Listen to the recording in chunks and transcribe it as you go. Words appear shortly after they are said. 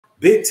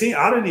Big Ten,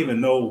 I didn't even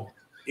know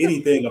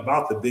anything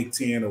about the Big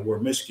Ten or where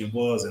Michigan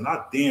was, and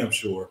I damn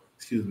sure,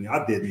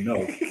 I didn't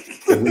know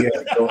that we had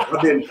to go.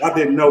 I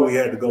didn't know we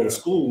had to go to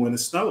school when it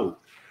snowed,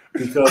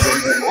 because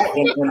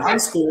in high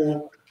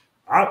school,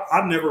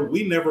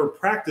 we never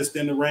practiced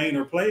in the rain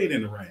or played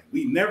in the rain.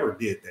 We never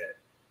did that.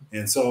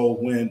 And so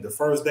when the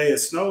first day it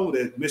snowed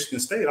at Michigan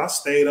State, I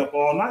stayed up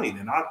all night,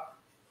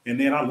 and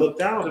then I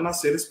looked out and I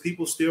said, "There's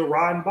people still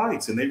riding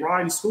bikes and they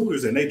riding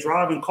scooters and they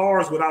driving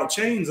cars without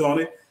chains on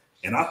it."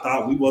 And I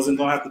thought we wasn't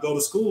gonna have to go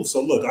to school.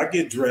 So look, I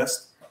get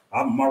dressed.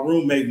 My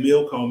roommate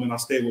Mill Coleman, I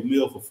stayed with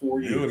Mill for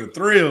 4 years. It was a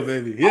thrill,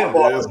 baby. Yeah,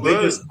 I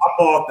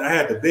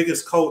had the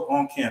biggest coat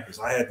on campus.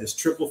 I had this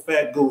triple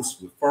fat goose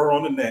with fur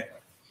on the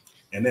neck,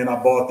 and then I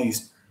bought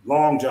these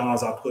long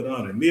johns I put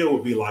on. And Mill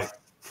would be like,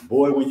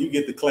 "Boy, when you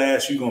get to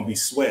class, you're gonna be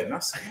sweating." I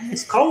said,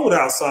 "It's cold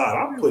outside.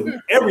 I'm putting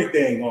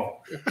everything on."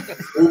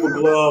 Scuba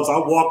gloves. I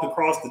walked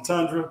across the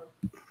tundra.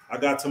 I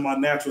got to my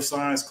natural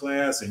science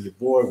class, and your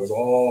boy was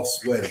all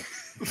sweating.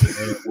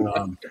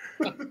 And,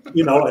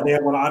 and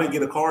then when I didn't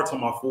get a car till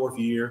my 4th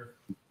year,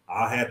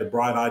 I had the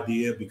bright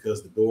idea,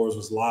 because the doors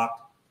was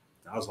locked.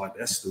 I was like,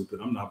 "That's stupid.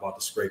 I'm not about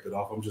to scrape it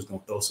off. I'm just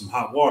gonna throw some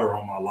hot water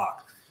on my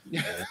lock."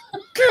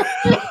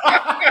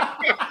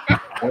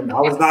 And I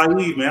was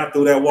naive, man. I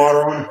threw that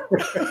water on.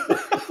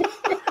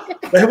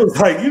 They was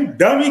like, "You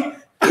dummy.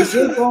 It's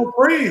just gonna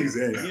freeze."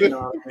 And you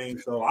know what I mean?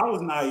 So I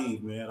was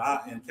naive, man.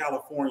 In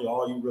California,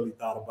 all you really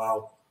thought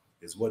about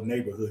is what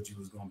neighborhood you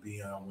was gonna be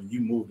in. When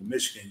you moved to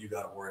Michigan, you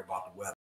got to worry about the weather.